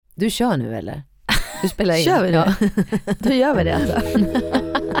Du kör nu eller? Du spelar in. Kör vi det? Ja. Då gör vi det alltså.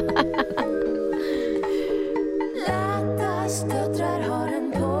 Lattas döttrar har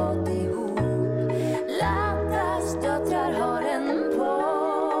en podd ihop. Lattas döttrar har en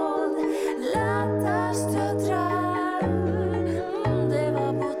podd. Lattas döttrar. Det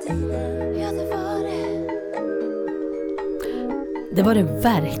var på tiden. Ja, det var det. Det var det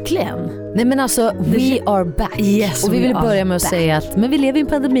verkligen. Nej men alltså, we are back. Yes, och vi we vill are börja med att back. säga att men vi lever i en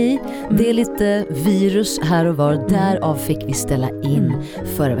pandemi. Det är lite virus här och var. Därav fick vi ställa in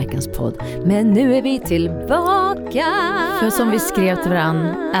förra veckans podd. Men nu är vi tillbaka. För som vi skrev till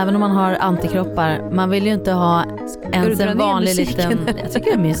varandra, även om man har antikroppar, man vill ju inte ha ens dra en ner vanlig musiken? liten... Jag tycker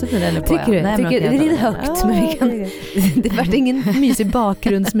det är mysigt när det är på. Tycker du? Nej, men Tycker, okej, det är lite jag högt, tar det. men vi kan, det vart ingen mysig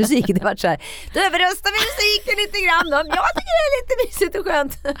bakgrundsmusik. Det vart så här, då överröstar vi musiken lite grann. Jag tycker det är lite mysigt och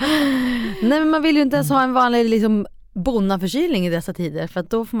skönt. Nej, men man vill ju inte ens ha en vanlig liksom bonnaförkylning i dessa tider, för att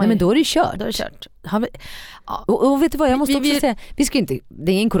då får man Nej, men då är det kört. Då är det kört. Har vi, ja. Och vet du vad, jag måste också säga, vi ska inte,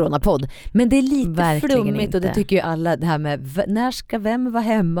 det är ingen coronapodd, men det är lite Verkligen flummigt inte. och det tycker ju alla, det här med när ska vem vara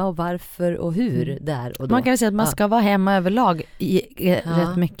hemma och varför och hur där och då. Man kan ju säga att man ska vara hemma överlag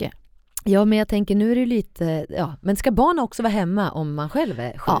rätt mycket. Ja, men jag tänker nu är det lite, men ska barn också vara hemma om man själv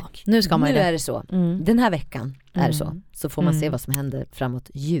är sjuk? Ja, nu ska man ju Nu det. är det så. Den här veckan är det så. Så får man se vad som händer framåt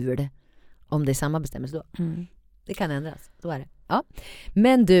jul. Om det är samma bestämmelse då. Det kan ändras, då är det. Ja.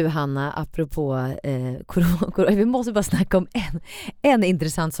 Men du Hanna, apropå corona, vi måste bara snacka om en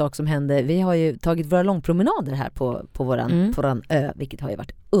intressant sak som hände. Vi har ju tagit våra långpromenader här på våran ö, vilket har ju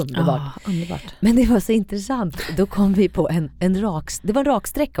varit underbart. Underbart. Men det var så intressant. Då kom vi på en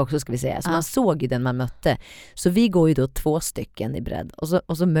raksträcka också, ska vi säga. Så man såg ju den man mötte. Så vi går ju då 2 stycken i bredd.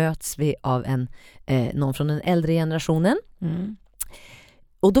 Och så möts vi av någon från den äldre generationen.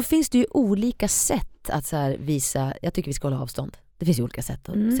 Och då finns det ju olika sätt att så här visa, jag tycker vi ska hålla avstånd. Det finns ju olika sätt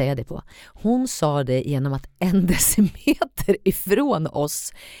att säga det på. Hon sa det genom att 1 decimeter ifrån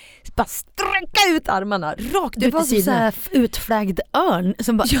oss bara sträcka ut armarna rakt ut i Det sidan. var så utflagd örn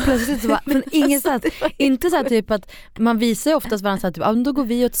som bara plötsligt så bara, från ingenstans. Inte så här typ att man visar ju oftast varandra så här, typ, då går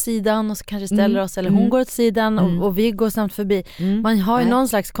vi åt sidan och så kanske ställer oss, eller hon går åt sidan och vi går snabbt förbi. Man har ju någon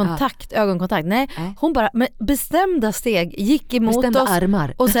slags kontakt, ögonkontakt. Nej, hon bara med bestämda steg gick emot Bestämda oss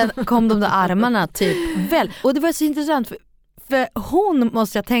armar. och sen kom de där armarna typ väl. Och det var så intressant för hon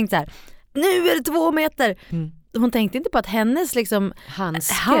måste ha tänkt så här, nu är det 2 meter. Hon tänkte inte på att hennes liksom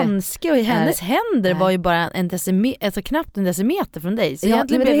handske och hennes händer var ju bara en decimeter, alltså knappt en decimeter från dig. Så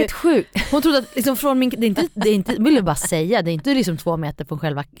egentligen det är helt sjukt. Hon trodde att liksom från min, det är inte vill jag bara säga, det är inte liksom 2 meter från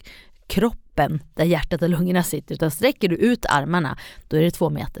själva kroppen där hjärtat och lungorna sitter, utan sträcker du ut armarna, då är det 2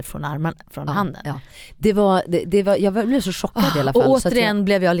 meter från handen. Ja. Det var jag blev så chockad i alla fall. Och så återigen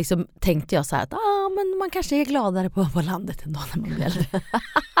blev jag liksom, tänkte jag så här att men man kanske är gladare på landet ändå när man blir äldre.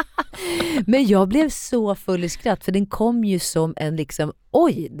 Men jag blev så full i skratt, för den kom ju som en liksom,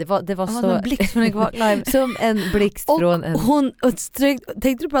 det var så som en blixt från en som en blixt från en.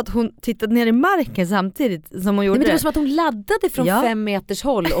 Tänkte du på att hon tittade ner i marken samtidigt som hon gjorde? Nej, men det var som att hon laddade från 5 meters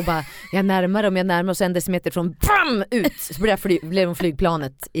håll och bara jag närmar och så 1 decimeter från ut, så blev hon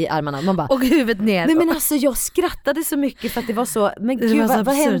flygplanet i armarna. Man bara, och huvudet ner. Nej, men alltså jag skrattade så mycket för att det var så, men det gud, var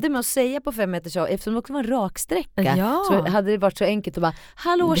vad hände med att säga på 5 meters håll, eftersom det också var en raksträcka, så hade det varit så enkelt att bara,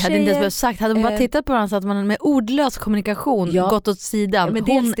 hallå det tjejer. hade inte ens sagt, hade man bara tittat på varandra så att man med ordlös kommunikation gått åt sidan,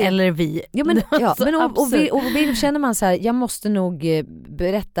 hon eller vi. Ja, men, och känner man så här, jag måste nog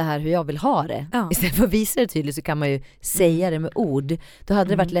berätta här hur jag vill ha det. Istället för att visa det tydligt så kan man ju säga det med ord. Då hade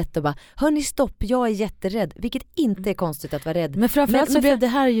det varit lätt att bara, hörni stopp, jag är jätterädd. Vilket inte är konstigt att vara rädd. Men framförallt så blev det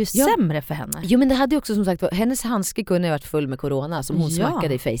här ju sämre för henne. Jo, men det hade ju också som sagt, hennes handske kunde ha varit full med corona som hon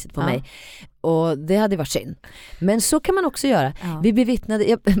smackade i facet på mig. Och det hade varit synd. Men så kan man också göra. Vi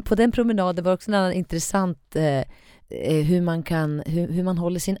bevittnade, på den promenaden var också en annan intressant hur man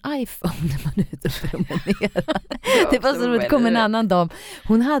håller sin iPhone när man är ute och promenerar. Det var så roligt, kom en annan dam.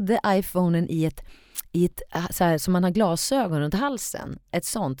 Hon hade iPhonen i ett så här, som man har glasögon runt halsen. Ett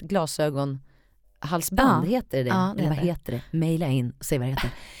sånt glasögonhalsband heter det. Eller vad heter det? Maila in och säg vad det heter.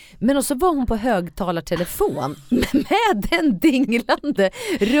 Men och så var hon på högtalartelefon med den dinglande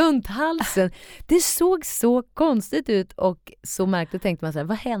runt halsen. Det såg så konstigt ut och så märkligt, tänkte man så här,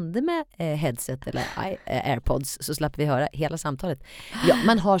 vad hände med headset eller AirPods, så slapp vi höra hela samtalet. Ja,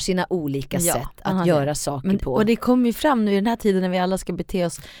 man har sina olika sätt att göra saker på. Och det kommer ju fram nu i den här tiden när vi alla ska bete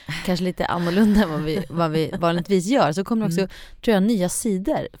oss kanske lite annorlunda än vad vi vanligtvis gör, så kommer det också, tror jag, nya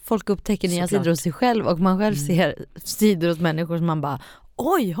sidor. Folk upptäcker nya sidor hos sig själv och man själv ser sidor hos människor som man bara,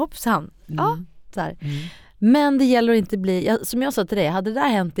 oj, hoppsan. Ja, så här. Men det gäller att inte bli, som jag sa till dig, hade det där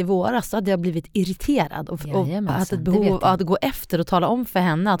hänt i våras så hade jag blivit irriterad och haft ett behov av att gå efter och tala om för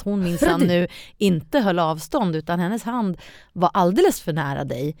henne att hon minsann nu inte höll avstånd utan hennes hand var alldeles för nära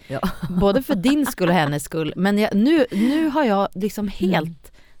dig. Ja. Både för din skull och hennes skull. Men nu har jag liksom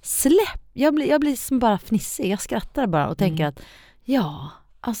helt släppt. Jag blir som bara fnissig. Jag skrattar bara och tänker att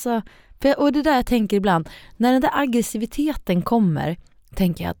alltså, och det där jag tänker ibland, när den där aggressiviteten kommer,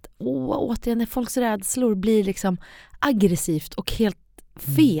 tänker jag att återigen när folks rädslor blir liksom aggressivt och helt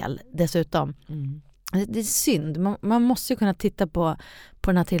fel dessutom. Det är synd. Man måste ju kunna titta på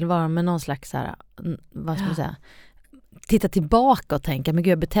den här tillvaron med någon slags så här, vad ska man säga, titta tillbaka och tänka, men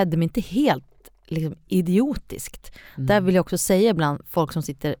gud, jag betedde mig inte helt liksom idiotiskt. Där vill jag också säga ibland, folk som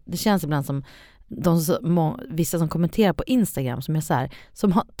sitter, det känns ibland som vissa som kommenterar på Instagram som är så här,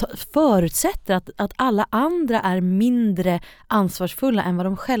 som förutsätter att alla andra är mindre ansvarsfulla än vad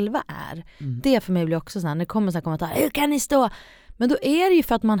de själva är. Det för mig blir också så här, när det kommer så här kommentarer, hur kan ni stå? Men då är det ju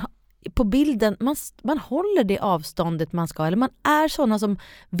för att man på bilden, man håller det avståndet man ska, eller man är sådana som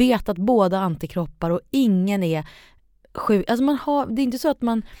vet att båda antikroppar och ingen är sjuk. Alltså det är inte så att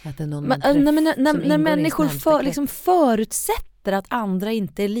när människor liksom förutsätter att andra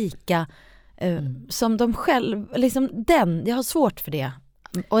inte är lika som de själv, liksom jag har svårt för det.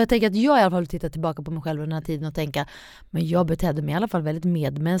 Och jag tänker att jag i alla fall tittar tillbaka på mig själv under den här tiden och tänka, men jag betedde mig i alla fall väldigt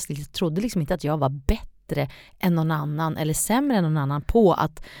medmänskligt. Jag trodde liksom inte att jag var bättre än någon annan eller sämre än någon annan på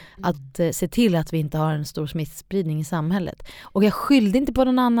att se till att vi inte har en stor smittspridning i samhället. Och jag skyllde inte på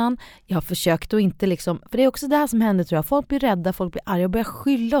någon annan. Jag försökte och inte liksom, för det är också det här som händer tror jag. Folk blir rädda, folk blir arga och börjar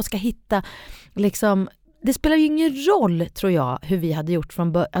skylla och ska hitta liksom. Det spelar ju ingen roll, tror jag, hur vi hade gjort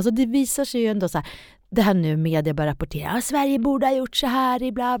från början. Alltså det visar sig ju ändå så här, det här nu media börjar rapportera, Sverige borde ha gjort så här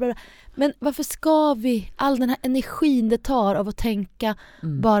i bla bla bla. Men varför ska vi, all den här energin det tar av att tänka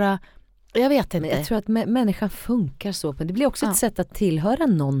bara, jag vet inte. Jag tror att människan funkar så. Men det blir också ett sätt att tillhöra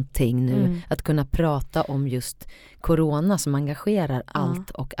någonting nu. Att kunna prata om just corona som engagerar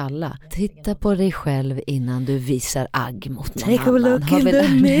allt och alla. Titta på dig själv innan du visar agg mot någon annan. Take a look in the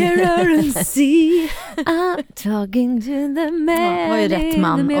mirror and see I'm talking to the man. Var ju rätt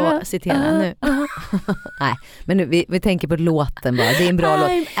man att citera nu. Nej, men nu, vi tänker på låten bara. Det är en bra låt.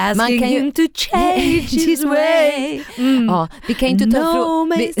 Man kan ju him to change his way. Ja, vi kan inte ta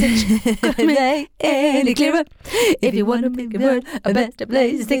any clearer. If you want to make the world a better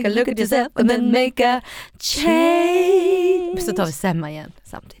place, take a look at yourself and then make a change. Så tar vi Semma igen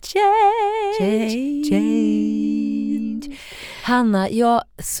samtidigt. Change. Hanna, jag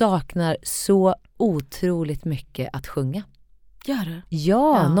saknar så otroligt mycket att sjunga. Gör du?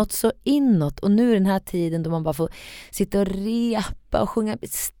 Ja, något så inåt. Och nu är den här tiden då man bara får sitta och repa och sjunga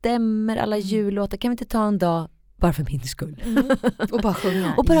stämmer alla jullåtar. Kan vi inte ta en dag bara för min skull? Och bara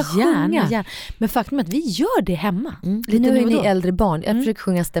sjunga. Och bara sjunga. Gärna. Men faktum är att vi gör det hemma. Lite nu är ni äldre barn. Jag försöker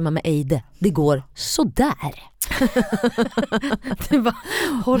sjunga stämma med Eide. Det går så där. Du bara,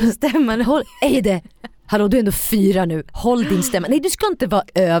 håll stämman. Håll Eide. Hallå, du är ändå 4 nu. Håll din stämma. Nej, du ska inte vara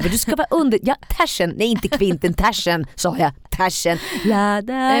över. Du ska vara under. Ja, tersen. Nej, inte kvinten. Tersen, sa jag. Tersen.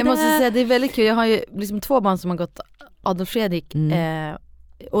 Jag måste säga, det är väldigt kul. Jag har ju liksom 2 barn som har gått Adolf Fredrik.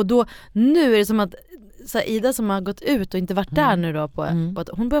 Och då, nu är det som att så här, Ida som har gått ut och inte varit där nu då på att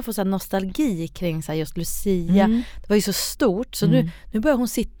hon börjar få så här nostalgi kring så här, just Lucia. Det var ju så stort så nu börjar hon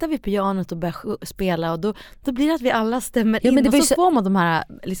sitta vid pianot och börja spela och då blir det att vi alla stämmer in och så får man de här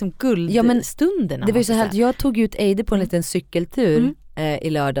liksom guldstunderna. Det var ju så här att jag tog ut Eide på en liten cykeltur i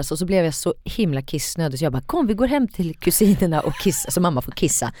lördags och så blev jag så himla kissnödig så jag bara, kom vi går hem till kusinerna och kissa så mamma får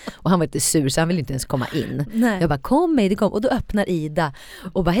kissa och han var lite sur så han ville inte ens komma in. Jag bara, kom Eide, kom, och då öppnar Ida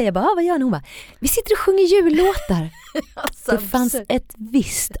och bara, hej, jag bara, vad gör ni? Hon bara, vi sitter och sjunger jullåtar. Det fanns ett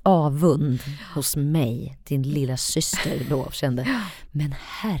visst avund hos mig, din lilla syster då kände. Men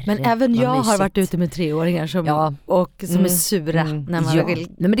även jag har varit ute med 3-åringar som är sura när man vill.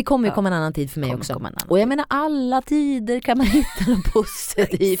 Nej, men det kommer ju komma en annan tid för mig också. Och jag menar, alla tider kan man hitta något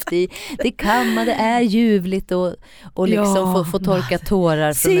positivt i. Det kan man, det är ljuvligt och liksom få torka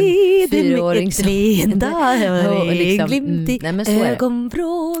tårar från en 4-åring som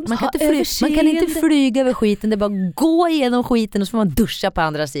man kan inte flyga över skiten, det är bara gå igenom skiten och så får man duscha på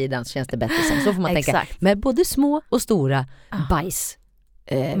andra sidan så känns det bättre sen. Så får man tänka med både små och stora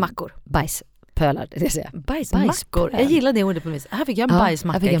bajspölar, det vill säga. Bajsmackor. Jag gillar det ordet på något vis. Här fick jag en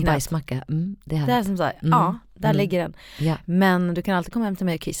bajsmacka. Jag fick en bajsmacka. Det är som så här, där ligger den. Ja. Men du kan alltid komma hem till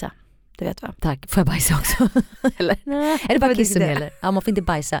mig och kissa. Det vet va? Tack, får jag bajsa också? Eller? Nej, Är det bara kiss som gäller? Ja, man får inte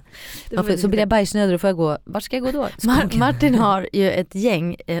bajsa. Så blir jag bajsnödig, då får jag gå. Vart ska jag gå då? Martin har ju ett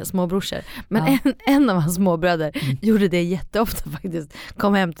gäng småbrorsor. Men en av hans småbröder gjorde det jätteofta faktiskt.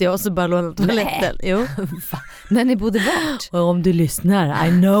 Kom hem till oss och bara lånade toaletten. Jo. När ni bodde vart? Och om du lyssnar, I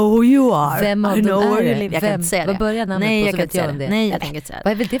know who you are. Vem av I dem know är where det? you live. Jag kan inte säga det. Vad börjar namnet Nej, på jag så kan vet inte jag säga om det. det? Nej, jag kan inte säga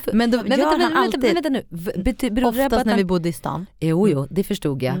Vad är väl det för? Men då vänta gör han alltid. Vänta nu. Oftast när vi bodde i stan. Jo, det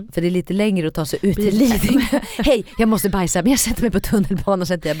förstod jag. För det är lite längre att ta sig ut till Lidingö. Hej, jag måste bajsa, men jag sätter mig på tunnelbanan och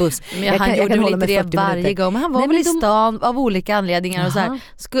sätter jag buss. Men han gjorde väl inte det varje gång. Men han var väl i stan av olika anledningar. Och så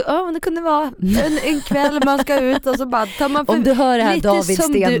här, det kunde vara en kväll man ska ut och så bara tar man om du hör det här, lite David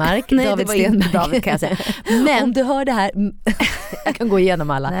som Stenmark. Nej, David det var inte Stenmark. David kan jag säga. Men om du hör det här, jag kan gå igenom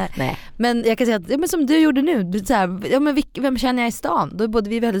alla. Nej. Men jag kan säga att men som du gjorde nu, så här, men vem känner jag i stan? Då bodde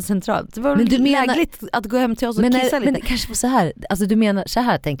vi väldigt centralt. Det var lägligt att gå hem till oss och kissa lite. Men kanske så här, alltså du menar så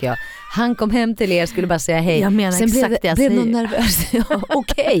här tänker jag. Han kom hem till er, skulle bara säga hej. Jag menar sen exakt det jag blev säger. någon nervös.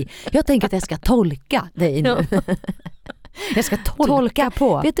 Okej, jag tänker att jag ska tolka dig nu. Jag ska tolka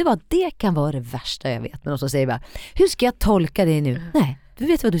på. Vet du vad, det kan vara det värsta jag vet. Men de som säger bara, hur ska jag tolka dig nu? Nej, du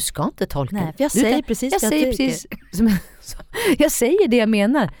vet vad, du ska inte tolka. Nej, för jag säger precis jag säger precis jag säger det jag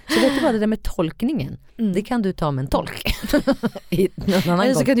menar. Så vet du vad, det där med tolkningen, det kan du ta med en tolk.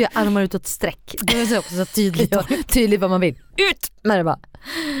 Eller så kan du göra armar utåt sträck. Det är också så tydligt. Tydligt vad man vill. Ut med det bara.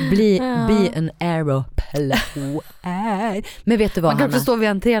 Be an aeroplane. Men vet du vad, man kan förstå vid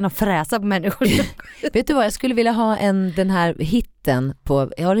entrén och fräsa på människor. Vet du vad, jag skulle vilja ha den här hitten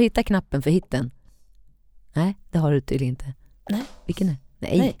på. Har du hittat knappen för hitten? Nej, det har du tydligen inte. Nej. Vilken är?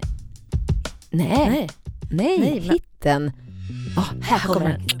 Nej, hitten. Här kommer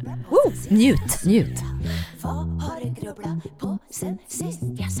den. Njut. Vad har du grubblat på sen sist,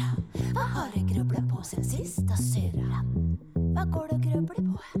 jag sa? Vad har du grubblat på sen sista syrran? Vad går du och grubblar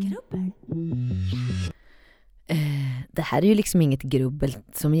på? Grubbel? Det här är ju liksom inget grubbel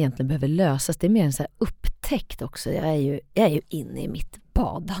som egentligen behöver lösas. Det är mer en så här upptäckt också. Jag är ju inne i mitt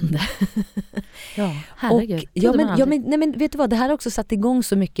badande. Ja, herregud. Men vet du vad, det här har också satt igång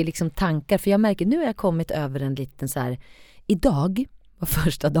så mycket liksom tankar. För jag märker, nu har jag kommit över en liten så här. Idag var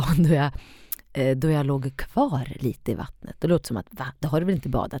första dagen då jag låg kvar lite i vattnet. Det låter som att, då har du väl inte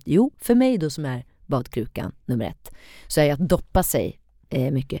badat? Jo, för mig då som är badkrukan nummer 1, så är jag att doppa sig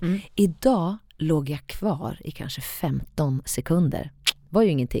mycket. Idag låg jag kvar i kanske 15 sekunder. Var ju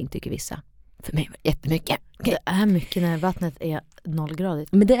ingenting, tycker vissa. För mig var det jättemycket. Det är mycket när vattnet är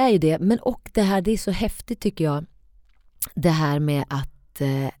 0-gradigt. Men det är ju det. Men och det här, det är så häftigt tycker jag. Det här med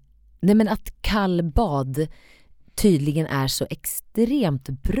att kallbad tydligen är så extremt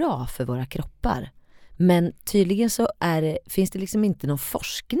bra för våra kroppar. Men tydligen så finns det liksom inte någon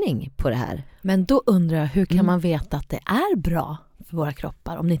forskning på det här. Men då undrar jag, hur kan man veta att det är bra för våra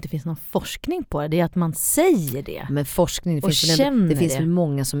kroppar om det inte finns någon forskning på det? Det är att man säger det. Men forskning, det finns väl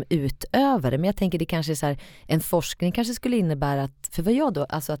många som utövar det. Men jag tänker det kanske är så här, en forskning kanske skulle innebära att, för vad jag då,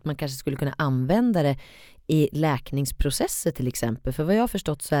 alltså att man kanske skulle kunna använda det i läkningsprocesser till exempel. För vad jag har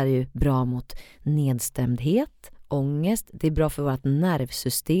förstått så är det ju bra mot nedstämdhet, ångest. Det är bra för vårt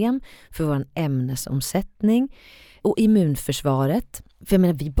nervsystem, för vår ämnesomsättning och immunförsvaret. För jag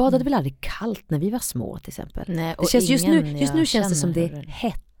menar, vi badade väl aldrig kallt när vi var små till exempel. Nej, och det känns, just nu känns det som det är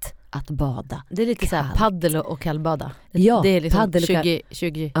hett att bada. Det är lite så här paddel och kallbada. Ja, det är liksom paddel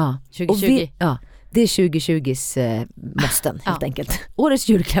 2020. Ja. 2020. Det är 2020s måsten helt enkelt. Årets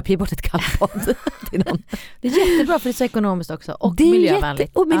julklapp, ge bort ett kallbad till någon. Det är jättebra för det är så ekonomiskt också. Och det är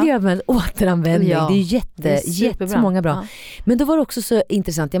miljövänligt. Och miljövänligt, återanvändning. Ja. Det är jättemånga bra. Ja. Men då var det också så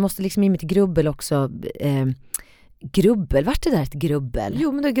intressant. Jag måste liksom i mitt grubbel också... grubbel, vart är det där ett grubbel?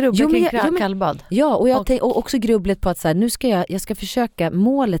 Jo, men det är grubbel kring kallbad. Ja, och också grubblet på att så här, nu ska jag ska försöka,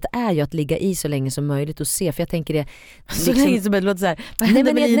 målet är ju att ligga i så länge som möjligt och se, för jag tänker det så liksom, länge som det låter så här. Vad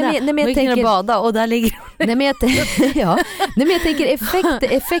händer med Lina? Jag tänker bada och där ligger nej men jag tänker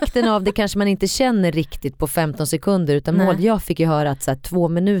effekten av det kanske man inte känner riktigt på 15 sekunder utan jag fick ju höra att så här, 2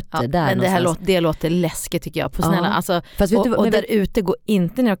 minuter där. Men det låter läskigt tycker jag på snälla. Alltså, och där ute går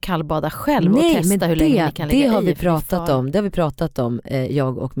inte ner och kallbada själv och testa hur länge ni kan ligga i. Det har vi pratat om,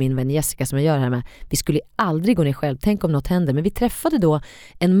 jag och min vän Jessica som jag gör här med. Vi skulle aldrig gå ner själv, tänk om något händer. Men vi träffade då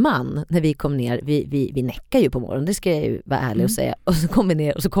en man när vi kom ner. Vi näckar ju på morgonen, det ska jag ju vara ärlig och säga. Och så kommer vi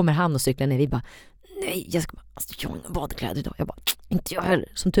ner och så kommer han och cyklar ner. Vi bara, nej, jag har inga badkläder idag. Jag bara, inte jag heller.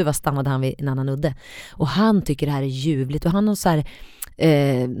 Som tur var stannade han vid en annan udde. Och han tycker det här är ljuvligt. Och han har så här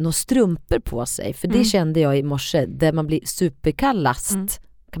några strumpor på sig. För det kände jag i morse, där man blir superkallast.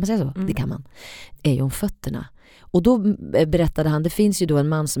 Kan man säga så? Det kan man. Är ju om fötterna. Och då berättade han, det finns ju då en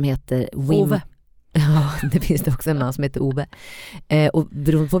man som heter Ja, det finns det också en man som heter Ove. Och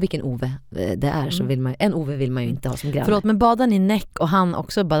beroende på vilken Ove det är så vill man, en Ove vill man ju inte ha som granne. Förlåt, men badar ni näck och han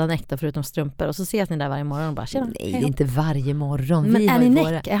också badar näck då, förutom strumpor, och så ses ni där varje morgon och bara tjena. Nej, det är inte varje morgon. Men är ni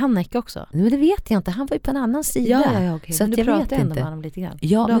näck? Är han näck också? Men det vet jag inte, han var ju på en annan sida. Ja, okej. Så Men att du jag vet pratade ändå inte. med honom lite grann.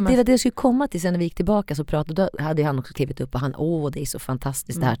 Ja, Då men man- det var det jag skulle komma till sen när vi gick tillbaka, så pratade, då hade han också klivit upp och han, det är så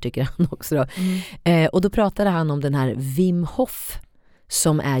fantastiskt det här tycker han också då. Och då pratade han om den här Wim Hof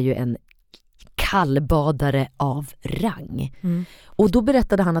som är ju en kallbadare av rang. Och då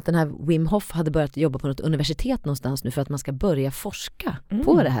berättade han att den här Wim Hof hade börjat jobba på något universitet någonstans nu för att man ska börja forska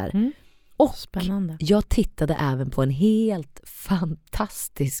på det här. Och Spännande. jag tittade även på en helt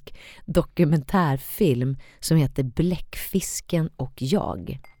fantastisk dokumentärfilm som heter Bläckfisken och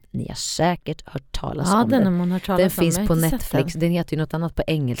jag. Ni har säkert hört talas om den. den. Man har talat Den om. finns Jag har på inte sett Netflix. Den heter ju något annat på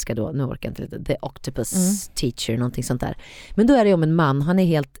engelska då. Nu orkar jag inte lite. The Octopus Teacher, någonting sånt där. Men då är det om en man. Han är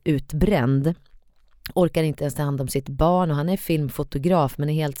helt utbränd. Orkar inte ens ta hand om sitt barn och han är filmfotograf men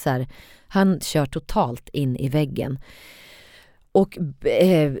är helt så här, han kör totalt in i väggen. Och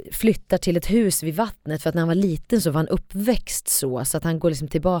flyttar till ett hus vid vattnet för att när han var liten så var han uppväxt så att han går liksom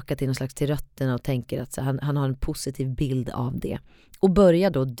tillbaka till någon slags till rötterna och tänker att så, han har en positiv bild av det. Och börjar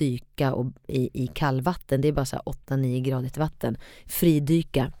då dyka i kallvatten, det är bara så här 8-9 gradigt vatten,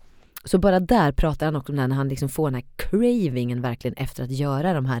 fridyka. Så bara där pratar han också om det här, när han liksom får den här cravingen verkligen efter att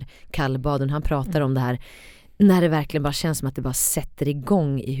göra de här kallbaden. Han pratar om det här när det verkligen bara känns som att det bara sätter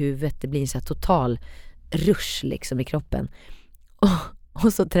igång i huvudet. Det blir en så här total rush liksom i kroppen.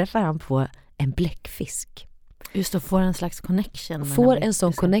 Och så träffar han på en bläckfisk. Just att få en slags connection. Får en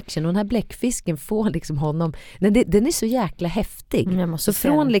sån connection och den här bläckfisken får liksom honom, den är så jäkla häftig. Så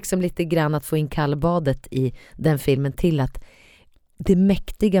från liksom lite grann att få in kallbadet i den filmen till att det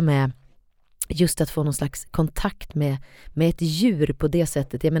mäktiga med just att få någon slags kontakt med ett djur på det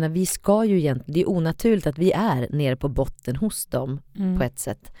sättet. Jag menar, vi ska ju egentligen, det är onaturligt att vi är nere på botten hos dem på ett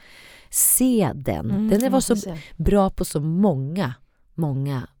sätt. Se den. Den var så bra på så många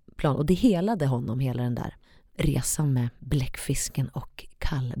plan. Och det helade honom, hela den där resan med bläckfisken och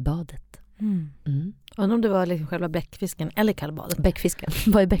kallbadet. Undrar om det var liksom själva bläckfisken eller kallbadet. Bäckfisken.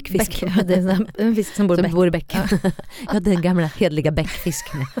 Vad är bäckfisken? Det är en fisk som bor i bäck. Ja, den gamla hedliga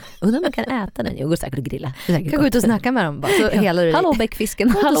bäckfisken. Undrar om man kan äta den. Jag går säkert och grilla. Kan gå ut och snacka med dem bara. Så hela du hallå bäckfisken.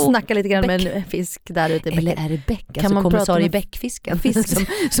 Hallå. Snacka lite grann med en fisk där ute i bäcken. Eller är det bäck? Kan Alltså man kommissarie prata med bäckfisken.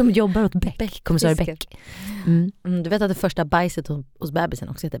 Som jobbar åt bäck. Kommissarie bäck. Du vet att det första bajset hos bebisen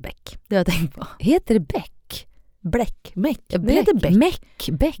också heter bäck. Det har jag tänkt på. Heter det bäck? Mäck. Det heter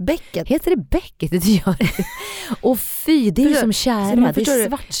bäck. Bäcket. Heter det bäcket? Det gör det. Och fy, det är ju som kära. Det är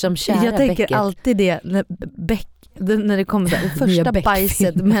svart som kära. Jag tänker bäcket. alltid det när det kommer det första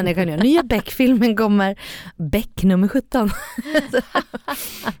bajset människan gör. Nya Beck-filmen kommer. Beck nummer 17.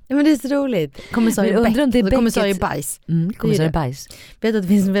 Men det är så roligt. Kommissarie Beck. Kommissarie Bajs. Kommissarie Bajs. Vet att det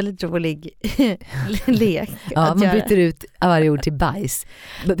finns en väldigt rolig lek. Ja, man byter ut varje ord till bajs.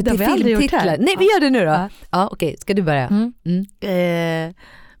 Det har vi aldrig gjort här. Nej, vi gör det nu då. Ja, okej. Ska du börja?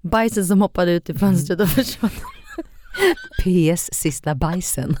 Bajset som hoppade ut i fönstret och försvann. PS sista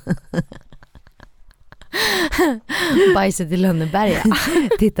bajsen. Bajset i Lönneberga.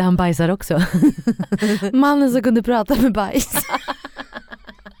 Titta, han bajsar också. Mannen som kunde prata med bajs.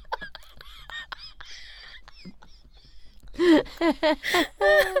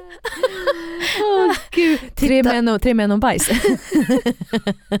 Gud. Tre män och bajs.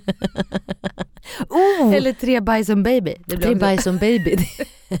 Eller 3 bajs och baby. Tre bajs och baby.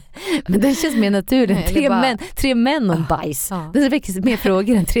 Men det känns mer naturligt. Tre män och bajs. Ja. Det växer mer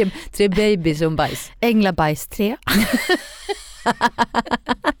frågor än tre babys och bajs. Änglabajs 3.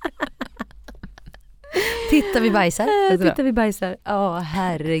 Titta vi bajsar. Titta vi bajsar. Ja,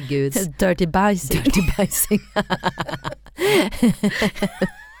 herregud. Dirty bajsing. Dirty bajsing.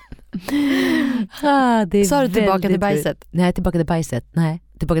 Sa du tillbaka till bajset? Nej, tillbaka till bajset. Nej,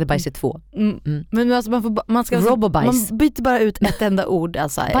 tillbaka till bajset 2. Men alltså man byter bara ut ett enda ord,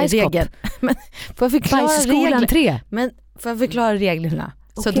 alltså regeln. Men får jag förklara Bajsskolan 3. Men får jag förklara reglerna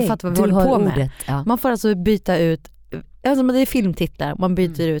så att du fattar vad vi håller på med. Ordet, ja. Man får alltså byta ut, alltså det är filmtitlar, man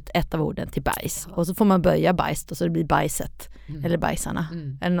byter ut ett av orden till bajs och så får man böja bajs och så det blir bajset eller bajsarna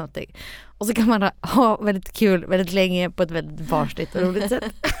eller någonting. Och så kan man ha väldigt kul väldigt länge på ett väldigt barnsligt och roligt sätt.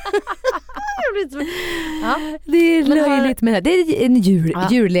 Ja. Det är löjligt med det. Det är en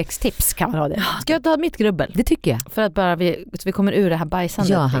djurlekstips kan man ha det. Ska jag ta mitt grubbel? Det tycker jag. För att bara vi kommer ur det här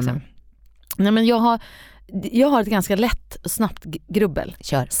bajsandet. Ja, liksom. Nej, men jag har ett ganska lätt och snabbt grubbel.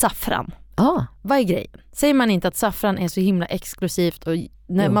 Kör. Saffran. Ah. Vad är grejen? Säger man inte att saffran är så himla exklusivt, och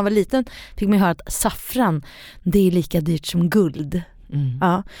när man var liten fick man höra att saffran, det är lika dyrt som guld.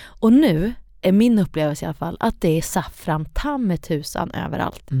 Ja. Och nu är min upplevelse i alla fall, att det är saffran med tusan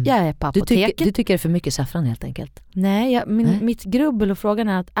överallt. Jag är på apoteket. Du tycker det är för mycket saffran helt enkelt? Nej, mitt grubbel och frågan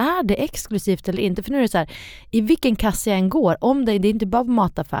är att är det exklusivt eller inte? För nu är det så här, i vilken kassa jag än går, om det är inte bara på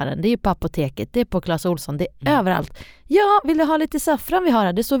mataffären, det är ju på apoteket, det är på Clas Ohlson, det är överallt. Ja, vill du ha lite saffran vi har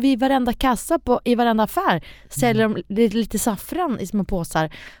här? Det står vid varenda kassa i varenda affär. Säljer de lite saffran i små påsar.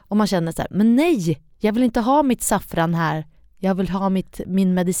 Och man känner så här, men nej, jag vill inte ha mitt saffran här. Jag vill ha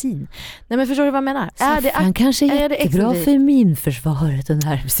min medicin. Nej, men förstår du vad jag menar? Saffran kanske är jättebra för immunförsvaret och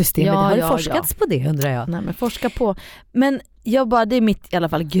nervsystemet. Ja, har det forskats på det, undrar jag? Nej, men forska på. Men det är mitt i alla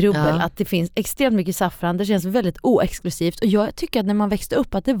fall grubbel att det finns extremt mycket saffran. Det känns väldigt oexklusivt. Och jag tycker att när man växte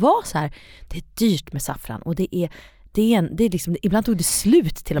upp att det var så här, det är dyrt med saffran och det är liksom, ibland tog det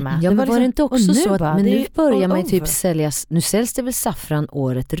slut till och med. Ja, men var det liksom, inte också så att men nu börjar man ju typ säljas, nu säljs det väl saffran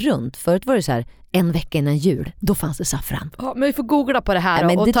året runt. Förut var det så här, en vecka innan jul, då fanns det saffran. Ja, men vi får googla på det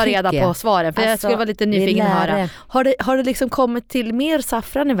här och ta reda på svaren. För jag skulle vara lite nyfiken att höra. Har det liksom kommit till mer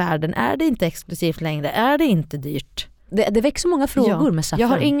saffran i världen? Är det inte exklusivt längre? Är det inte dyrt? Det växer många frågor med saffran. Jag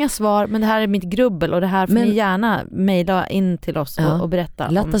har inga svar, men det här är mitt grubbel och det här får ni gärna mejla in till oss och berätta.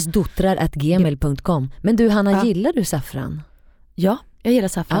 Lattasdottrar@gmail.com. Men du Hanna, gillar du saffran? Ja, jag gillar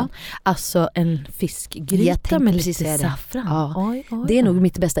saffran. Alltså en fiskgryta med lite saffran. Ja. Oj. Det är nog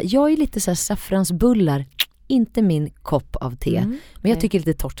mitt bästa. Jag är lite så här saffransbullar. Inte min kopp av te. Men jag tycker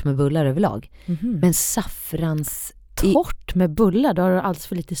lite torrt med bullar överlag. Men saffrans... Torrt med bullar? Då har du alldeles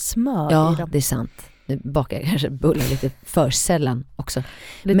för lite smör i dem. Ja, det är sant. Nu bakar jag kanske bullar lite för sällan också.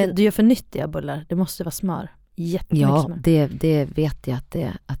 Men du gör för nyttiga bullar. Det måste vara smör. Jättemycket smör. Det vet jag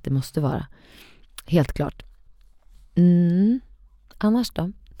att det måste vara. Helt klart. Annars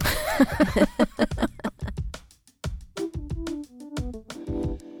då?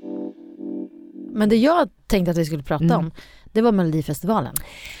 Men det jag tänkte att vi skulle prata om, det var Melodifestivalen.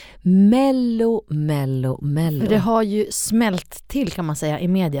 Mello. Det har ju smält till, kan man säga, i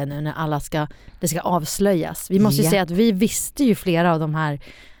media nu när det ska avslöjas. Vi måste ju säga att vi visste ju flera av de här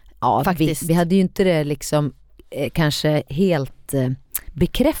faktiskt. Vi hade ju inte det liksom kanske helt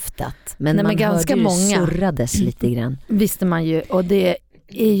bekräftat, men man ganska hörde många surrades lite grann. Visste man ju, och det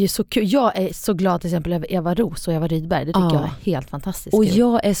är ju så kul. Jag är så glad till exempel över Eva Ros och Eva Rydberg. Det tycker jag är helt fantastiskt. Och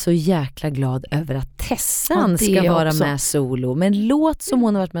jag är så jäkla glad över att Tessan ska vara med solo. Men låt som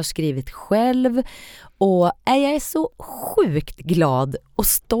hon har varit med och skrivit själv. Och jag är så sjukt glad och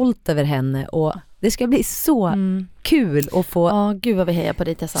stolt över henne. Och det ska bli så kul att få gud vad vi hejar på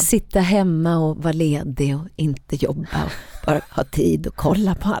dig, Tessan. Sitta hemma och vara ledig och inte jobba och bara ha tid och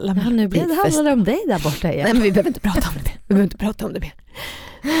kolla på alla. Nu blir det handlar om dig där borta igen. Nej, men vi behöver inte prata om det mer.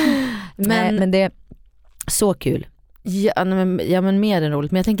 Men det är så kul. Ja, men mer än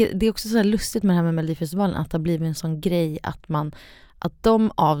roligt. Men jag tänker, det är också så här lustigt med det här med Melodifestivalen, att det har blivit en sån grej att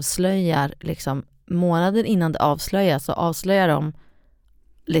de avslöjar liksom månaden innan det avslöjas, så avslöjar de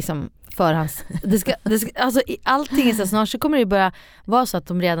liksom förhands... alltså allting är så snart, så kommer det börja vara så att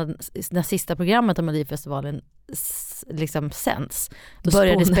de redan det sista programmet av Melodifestivalen liksom sänds. Då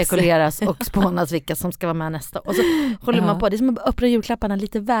börjar det spekuleras och spånas vilka som ska vara med nästa. Och så håller man på. Det är som att öppna julklapparna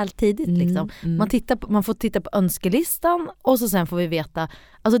lite väl tidigt. Liksom. Man får titta på önskelistan och så sen får vi veta.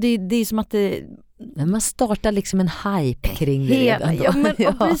 Alltså det är som att det... Man startar liksom en hype kring det.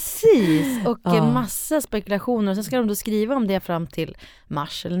 Precis. Och massa spekulationer. Och sen ska de då skriva om det fram till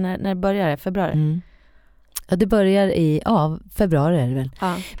mars. Eller när börjar det? Februari? Ja, det börjar i februari är det väl.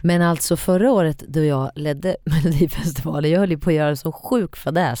 Ja. Men alltså förra året då jag ledde Melodifestivalen, jag höll på att göra så sjuk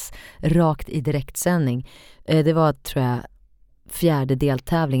fadäs rakt i direktsändning. Det var, tror jag, 4:e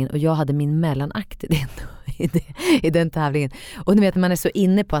deltävlingen och jag hade min mellanakt i den tävlingen. Och ni vet, man är så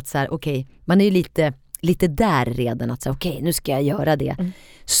inne på att så här, okej, man är ju lite där redan att säga okej, nu ska jag göra det.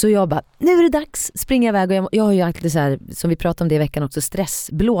 Så jag bara, nu är det dags, springa iväg. Och jag har ju alltid så här, som vi pratade om det i veckan också,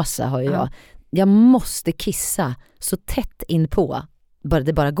 stressblåsa har ju jag. Jag måste kissa så tätt in på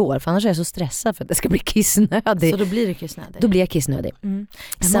det bara går, för annars är jag så stressad för att det ska bli kissnödig. Så då blir det kissnödig? Då blir jag kissnödig.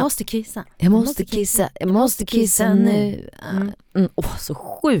 Jag måste kissa. Jag måste kissa nu. Så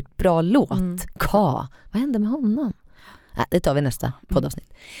sjukt bra låt. Vad hände med honom? Det tar vi nästa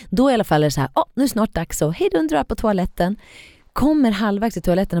poddavsnitt. Då i alla fall är det så här, nu är snart dags, så hej, du drar på toaletten. Kommer halvvägs till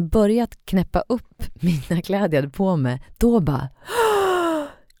toaletten och börjat knäppa upp mina kläder jag hade på mig. Då bara,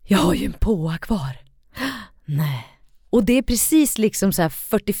 jag har ju en påa kvar. Nej. Och det är precis liksom så här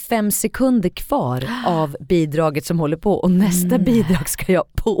 45 sekunder kvar av bidraget som håller på. Och nästa bidrag ska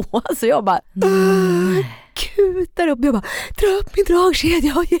jag på. Så jag bara kutar upp. Jag bara, dra upp min dragkedja,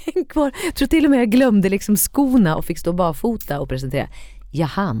 jag har ju en kvar. Jag tror till och med jag glömde liksom skorna och fick stå barfota och presentera. Jag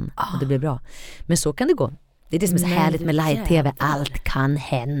hann och det blev bra. Men så kan det gå. Det är det som är så härligt med live-tv. Allt kan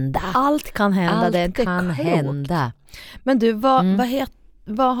hända. Allt kan hända. Allt det är inte kan klokt. hända. Men du,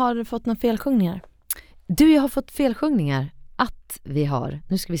 vad har du fått några felsjungningar? Du, jag har fått felsjungningar. Att vi har,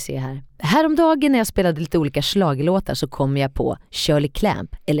 nu ska vi se här. Häromdagen när jag spelade lite olika schlagerlåtar så kom jag på Shirley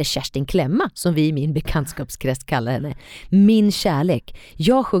Clamp, eller Kerstin Klemma som vi i min bekantskapskrets kallar henne. Min kärlek.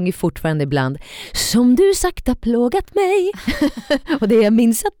 Jag sjunger fortfarande ibland som du sakta plågat mig. Och det jag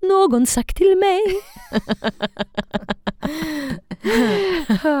minns att någon sagt till mig.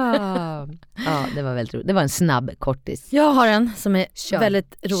 Ja, det var väldigt roligt. Det var en snabb kortis. Jag har en som är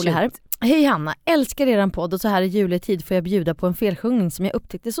väldigt rolig här. Hej Hanna, älskar eran podd och så här i juletid får jag bjuda på en felsjungning som jag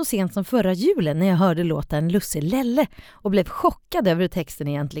upptäckte så sent som förra julen när jag hörde låten Lusselelle och blev chockad över hur texten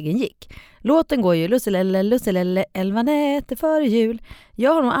egentligen gick. Låten går ju Lusselelle, 11 nätter före jul.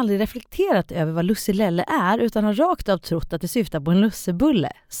 Jag har nog aldrig reflekterat över vad Lusselelle är utan har rakt av trott att det syftar på en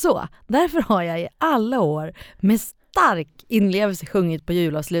lussebulle. Så, därför har jag i alla år med stark inlevelse sjungit på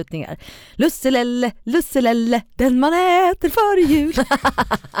julavslutningar. Lusselelle, Lusselelle, den man äter före jul.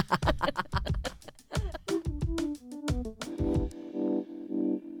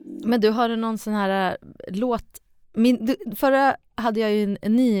 Men du, har du någon sån här låt? Förra hade jag ju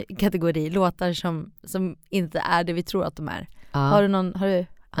en ny kategori, låtar som inte är det vi tror att de är. Ja. Har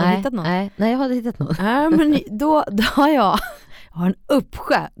du hittat någon? Nej, jag hade hittat någon. Men då har jag en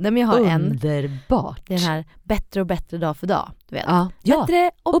uppsjö. Nej, men jag har Underbart. Den här bättre och bättre dag för dag. Du vet. Ja.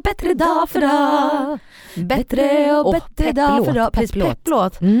 Bättre och bättre dag för dag. Bättre och bättre dag för dag.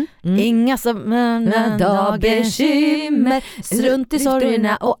 Pepplåt. Inga som dag bekymmer. Strunt i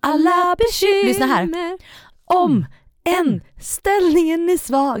sorgerna och alla bekymmer. Lyssna här. Om en ställningen är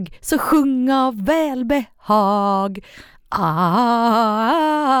svag så sjung av välbehag.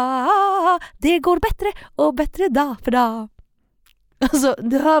 Det går bättre och bättre dag för dag. Alltså,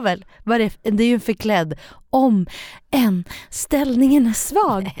 du hör väl vad det är ju förklädd. Om en ställningen är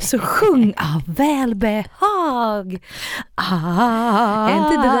svag så sjung av välbehag. Är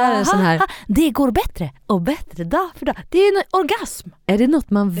inte det där en sån här... Det går bättre och bättre dag för dag. Det är en orgasm. Är det något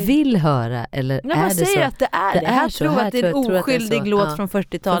man vill höra? Eller när man är det säger så? att det är det. Jag tror att det är en oskyldig låt från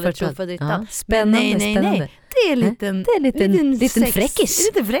 40-talet. Spännande, nej. Det är en liten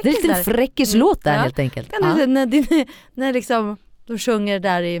fräckis. Det är en liten fräckislåt där helt enkelt. När liksom de sjunger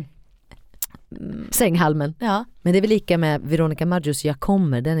där i sänghalmen. Ja. Men det är väl lika med Veronica Maggios Jag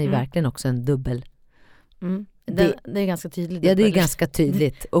kommer. Den är ju verkligen också en dubbel. Det är ganska tydligt. Ja, det är ganska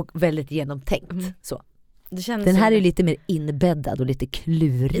tydligt och väldigt genomtänkt. Så. Den här är lite mer inbäddad och lite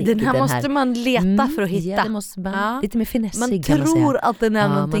klurig. Den här måste man leta för att hitta. Ja, det måste man. Lite mer finessig man kan man säga. Tror att den är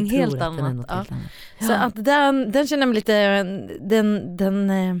någonting helt annat. Så att den känner jag lite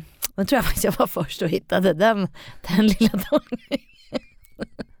den tror jag faktiskt jag var först och hittade den lilla tonen.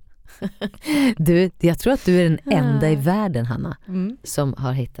 Du, jag tror att du är den enda i världen, Hanna, som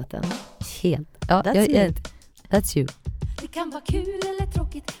har hittat den. Helt. Ja, that's you. Det kan vara kul eller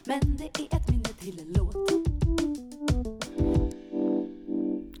tråkigt, men det är ett minne till en låt.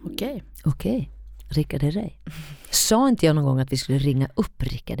 Okej. Rickard Herrey. Sa inte jag någon gång att vi skulle ringa upp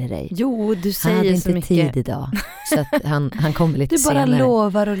Rickard Herrey? Jo, du säger han hade så inte mycket tid idag. Så att han kommer lite senare. Du bara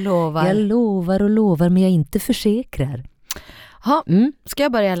lovar och lovar. Jag lovar och lovar, men jag inte försäkrar. Ska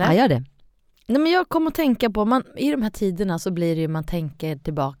jag börja eller? Ja, gör det. Nej, men jag kommer att tänka på, i de här tiderna så blir det ju, man tänker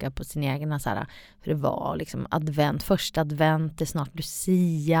tillbaka på sin egna så här, för det var liksom första advent, det är snart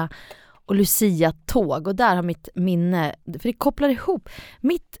Lucia och Lucia-tåg, och där har mitt minne, för det kopplar ihop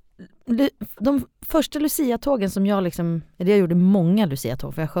de första Lucia-tågen som jag gjorde många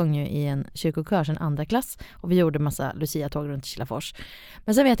Lucia-tåg, för jag sjöng ju i en kyrkokör sedan andra klass och vi gjorde massa Lucia-tåg runt Kilafors.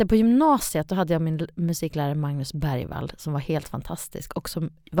 Men sen vet jag på gymnasiet då hade jag min musiklärare Magnus Bergvall som var helt fantastisk och som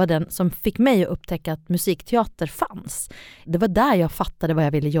var den som fick mig att upptäcka att musikteater fanns. Det var där jag fattade vad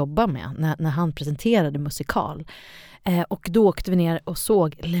jag ville jobba med när han presenterade musikal. Och då åkte vi ner och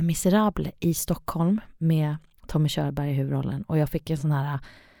såg Les Misérables i Stockholm med Tommy Körberg i huvudrollen, och jag fick en sån här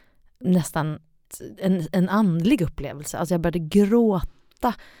nästan en andlig upplevelse. Alltså jag började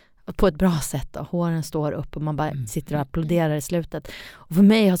gråta på ett bra sätt och håren står upp och man bara sitter och applåderar i slutet. Och för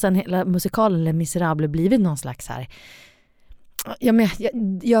mig har sen hela musikalen Les Misérables blivit någon slags här...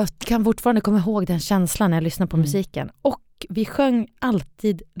 Jag kan fortfarande komma ihåg den känslan när jag lyssnar på musiken. Och vi sjöng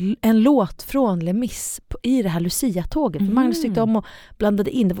alltid en låt från Les Mis i det här Lucia-tåget. För Magnus tyckte om och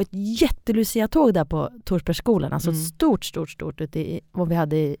blandade in. Det var ett jätte-Lucia-tåg där på Torsbergsskolan. Alltså ett stort och vi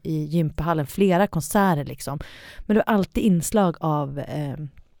hade i gympahallen flera konserter liksom. Men det var alltid inslag av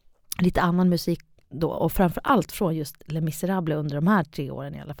lite annan musik då. Och framförallt från just Les Misérables under de här 3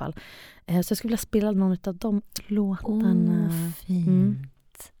 åren i alla fall. Så jag skulle vilja spela någon av de låtarna.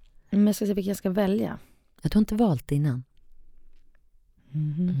 Fint. Men jag ska se vilken jag ska välja. Jag har inte valt innan.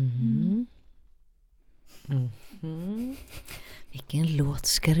 Vilken låt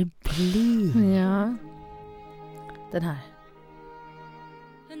ska det bli? Ja. Den här.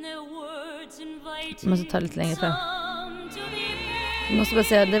 Jag måste ta lite längre fram. Jag måste bara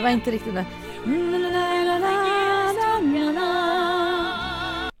säga, det var inte riktigt det.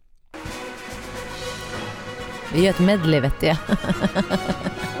 Vi gör ett medley, vet jag.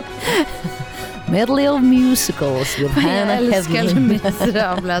 Medley of musicals with Hannah Heaven.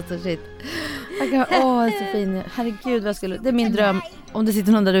 miserabla shit. Det är så fin. Herregud, vad skulle... Det är min dröm om det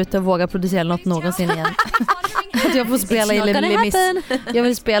sitter någon där ute och vågar producera något någonsin igen. Att jag får spela i Les Mis. Jag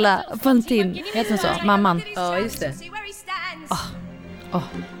vill spela Fantine. Heter hon så? Mamman. Ja, just det.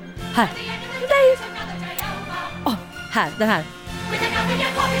 Här. Här, den här.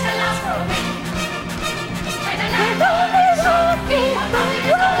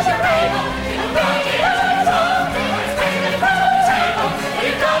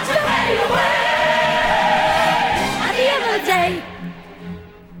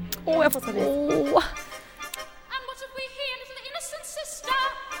 Jag får ta det.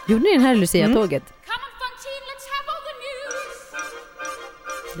 Gjorde ni den här Lucia-tåget?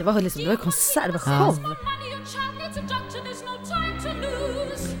 Det var liksom, det var konsert, det var show.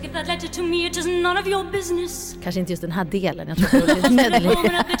 Kanske inte just den här delen. Jag tror det var medley.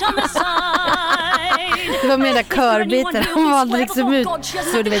 Det var mer där körbiten. Hon valde liksom ut.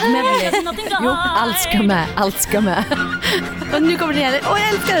 Så det var ett medley. Jo, allt ska med. Och nu kommer det här. Jag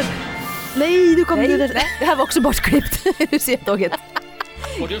älskar den. Nej, du kommer det. Det här var också bortklippt. Lucia-tåget.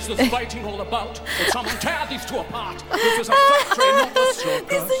 What is this fighting all about? Did someone tear these two apart? This is a factory, not a circus.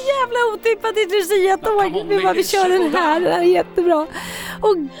 Det är så jävla otippat i Lucia-tåg. Vi kör den här är jättebra.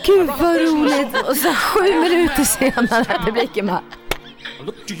 Åh gud vad roligt. Och så 7 minuter senare publiken bara.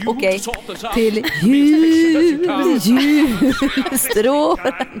 Okej, till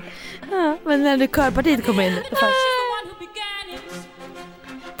julstrålen. Ja, men när körpartiet kommer in.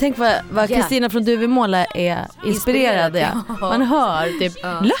 Tänk vad Kristina från Duvemåla är inspirerad. Ja. Man hör typ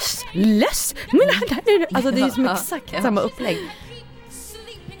löss. Alltså det är som exakt samma upplägg.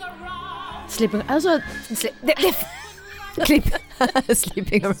 Sleeping, alltså Klipp.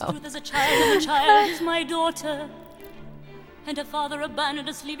 Sleeping around. And her father abandoned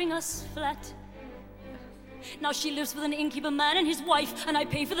us, leaving us flat. Now she lives with an innkeeper man and his wife, and I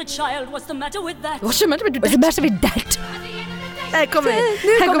pay for the child. What's the matter with that? What's the matter with that? Här kommer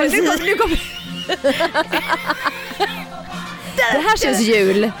det här känns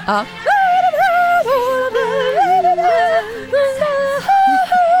jul. Ja.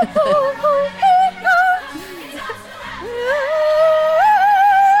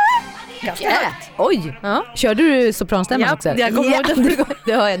 Oj, körde du sopranstämman också? Jag kommer ihåg det.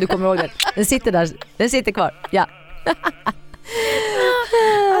 Det hör jag, du kommer ihåg det. Den sitter där, den sitter kvar. Ja.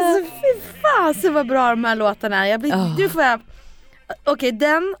 Alltså fy fan så vad bra de här låtarna är. Du får okej,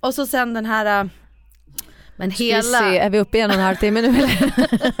 den och så sen den här. Men hela se, är vi uppe i 1,5 timme nu eller?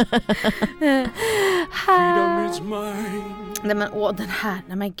 Nej men den här.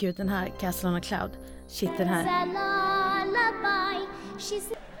 Nej men gud, den här Castle on a Cloud. Shit, den här.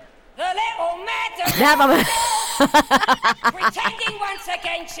 Det här var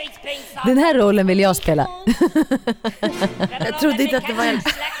den här rollen vill jag spela. Jag trodde inte att det var en.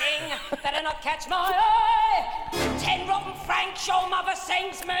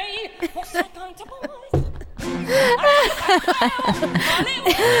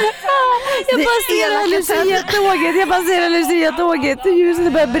 Jag passerar Lucia-tåget.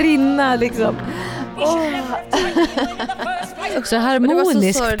 Ljuset börjar brinna liksom. Också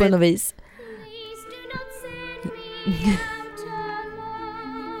harmoniskt på något vis.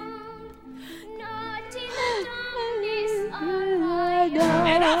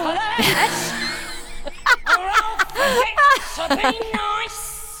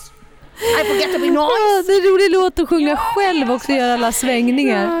 I forget to be nice. Det är en rolig låt att sjunga själv också, göra alla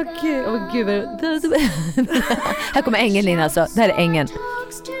svängningar. Gud. Här kommer ängeln in alltså. Det här är ängeln.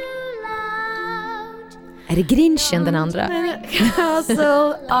 Är det Grinchen den andra?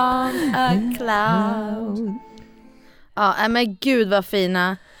 Castle on a Cloud. Ja, men gud vad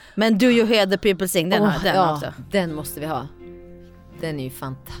fina. Men Do You Hear the People Sing, den har den också. Den måste vi ha. Den är ju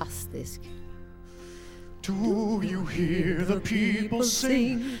fantastisk. Do you hear the people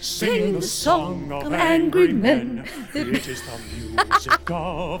sing? Sing the song of angry men. It is the music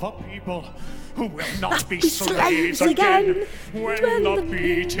of a people who will not be slaves again. When the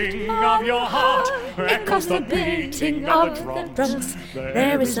beating of your heart echoes the beating of the drums,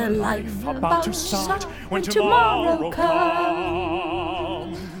 there is a life about to start when tomorrow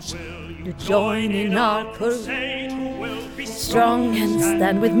comes. Will to join in our parade. Strong and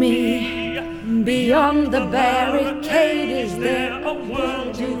stand with me. Beyond the barricade, is there a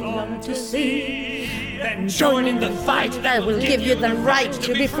world you want to see? Then join in the fight that will give you the right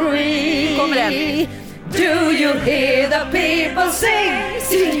to be free. Kommer den. Do you hear the people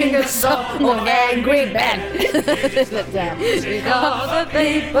singing a song of angry men? All the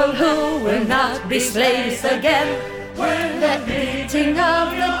people who will not be slaves again. When the beating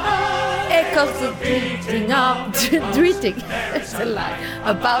of the heart echoes the beating of dreeting. It's a lie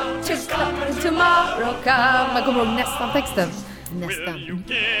about to come tomorrow come. Man kommer ihåg nästan texten. Nästan.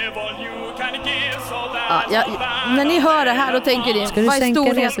 Ja, när ni hör det här då tänker ni, vad är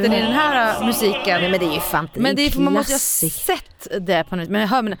storheten i den här musiken? Nej, men det är ju fan inte. Men det är, man måste ju ha sett det på något. Men jag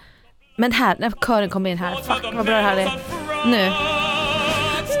hör, men här, när kören kommer in här, fuck vad bra det här är. Nu.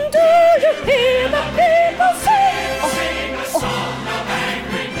 Do you hear the people sing? Sing a song of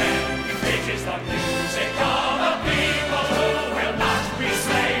angry men. It is the music of a people who will not be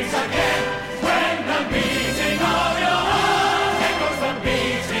slaves again. When the beating of your heart echoes the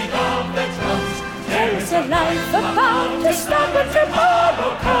beating of the drums, there is a life about to stop when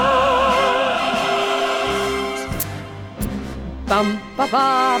tomorrow comes. Bam, bam,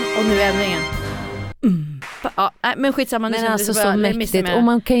 bam. Och nu ändringen. Ja, men skitsamma. Men alltså så mäktigt. Och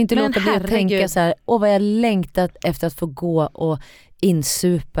man kan ju inte låta bli att tänka så här, vad jag längtat efter att få gå och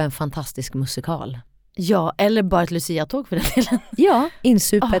insupa en fantastisk musikal. Ja, eller bara ett Lucia-tåg för den delen. Ja,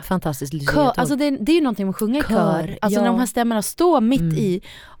 insupa ett fantastiskt Lucia-tåg. Alltså det är ju någonting med att sjunga i kör. Alltså när de här stämmorna står mitt i.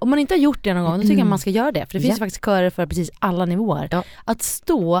 Om man inte har gjort det någon gång, då tycker jag man ska göra det. För det finns ju faktiskt körer för precis alla nivåer. Ja. Att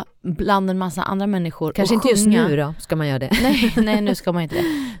stå bland en massa andra människor kanske och inte sjunga. just nu då, ska man göra det. Nej, nu ska man inte det.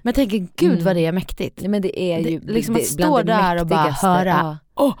 Men jag tänker, gud vad det är mäktigt. Men det är ju liksom att stå där och bara höra.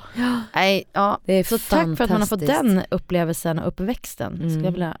 Nej, det är så tack för att man har fått den upplevelsen och uppväxten. Skulle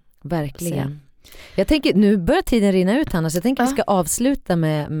jag vilja verkligen se. Jag tänker, nu börjar tiden rinna ut, Hanna, så jag tänker att vi ska avsluta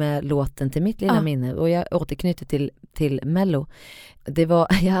med låten till mitt lilla minne. Och jag återknyter till Mello.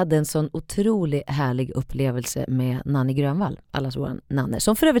 Jag hade en sån otroligt härlig upplevelse med Nanny Grönvall, allas våran Nanne,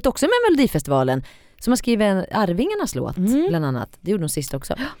 som för övrigt också är med Melodifestivalen, som har skrivit Arvingarnas låt bland annat. Det gjorde hon sist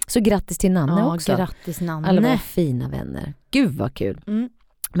också. Så grattis till Nanne också. Grattis Nanne. Alla våra fina vänner. Gud vad kul.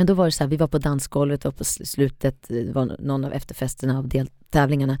 Men då var det så här, vi var på dansgolvet och på slutet var någon av efterfesterna av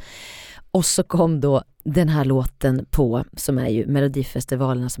deltävlingarna. Och så kom då den här låten på, som är ju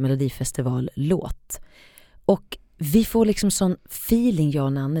Melodifestivalernas Melodifestivallåt. Och vi får liksom sån feeling, jag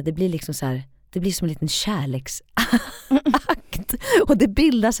och Nanne. Det blir liksom så här, det blir som en liten kärleksakt. Och det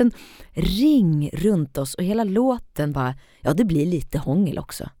bildas en ring runt oss. Och hela låten bara, det blir lite hångel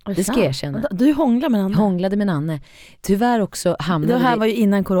också. Det ska jag erkänna. Du hånglade med Nanne? Hånglade med Nanne. Tyvärr också hamnade det här var ju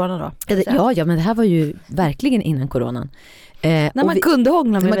innan corona då. Ja, men det här var ju verkligen innan coronan. När man kunde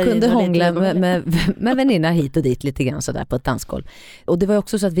hångla med vännerna hit och dit lite grann sådär på ett dansgolv. Och det var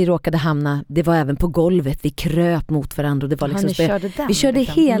också så att vi råkade hamna, det var även på golvet, vi kröp mot varandra och det var liksom vi körde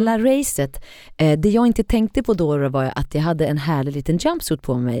hela racet. Det jag inte tänkte på då var att jag hade en härlig liten jumpsuit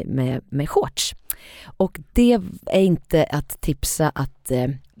på mig med shorts. Och det är inte att tipsa att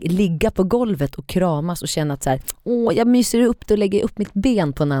ligga på golvet och kramas och känna att så här, jag myser upp det och lägger upp mitt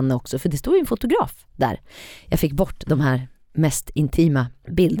ben på Nanne också, för det stod ju en fotograf där. Jag fick bort de här mest intima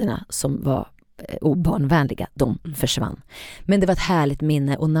bilderna som var obarnvänliga, de försvann. Men det var ett härligt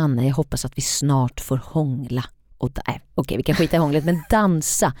minne, och Nanne, jag hoppas att vi snart får hångla. Okej, vi kan skita i hånglet, men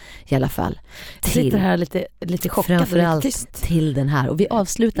dansa i alla fall. Sitter här lite chockad. Framförallt till den här. Och vi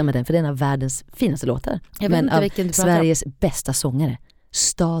avslutar med den, för det är en av världens finaste låtar. Men av Sveriges bästa sångare.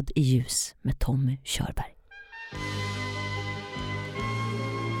 Stad i ljus med Tommy Körberg.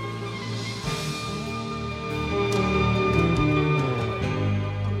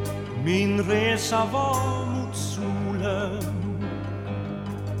 Min resa var mot solen,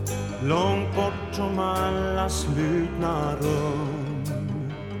 långt bortom alla slutna rum,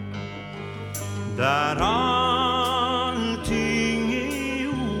 där allting är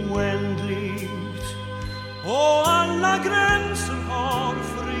oändligt och alla gränser har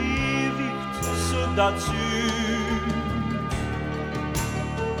för evigt suddats ut.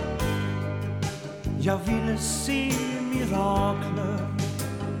 Jag ville se mirakler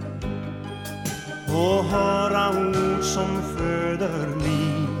och höra ord som föder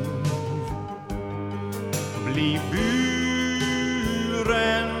liv, bli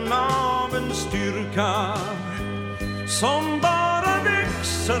buren av en styrka som bara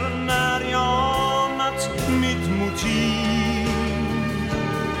växer när jag anat mitt motiv.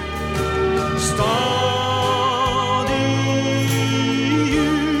 Stad i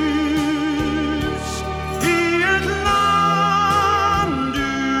ljus i ett land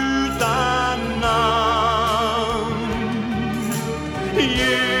utan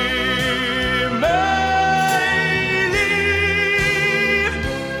Ge mig liv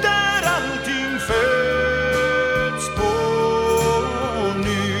där allting föds på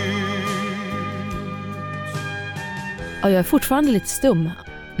nytt. Ja, jag är fortfarande lite stum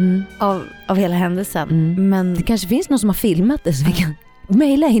av hela händelsen. Men Det kanske finns någon som har filmat det så vi kan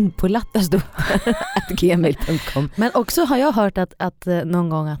mejla in på lattasdo@gmail.com. Men också har jag hört att någon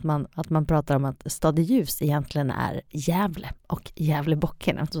gång att man pratar om att Stad i ljus egentligen är Gävle och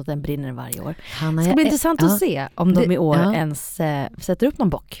Gävlebocken, eftersom den brinner varje år. Det ska bli intressant att se om de i år ens sätter upp någon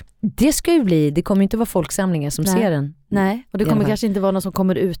bock. Det ska ju bli, det kommer inte vara folksamlingar som ser den. Nej, och det kommer kanske inte vara någon som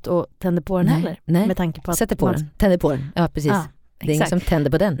kommer ut och tänder på den heller. Nej. Med tanke på att sätter på den, tänder på den. Ja, precis. Ja, det är ingen som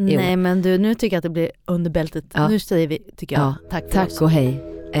tänder på den. Nej, men du, nu tycker jag att det blir under bältet. Ja. Nu säger vi, tycker jag, tack och hej.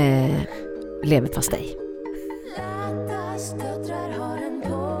 Levet fast dig. Lattas döttrar har en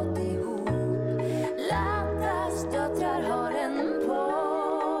podd ihop. Lattas döttrar har en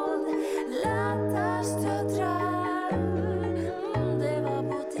podd. Lattas döttrar. Det var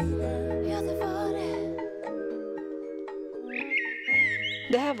på tiden. Ja, det var det.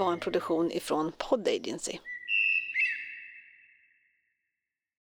 Det här var en produktion ifrån Podd Agency.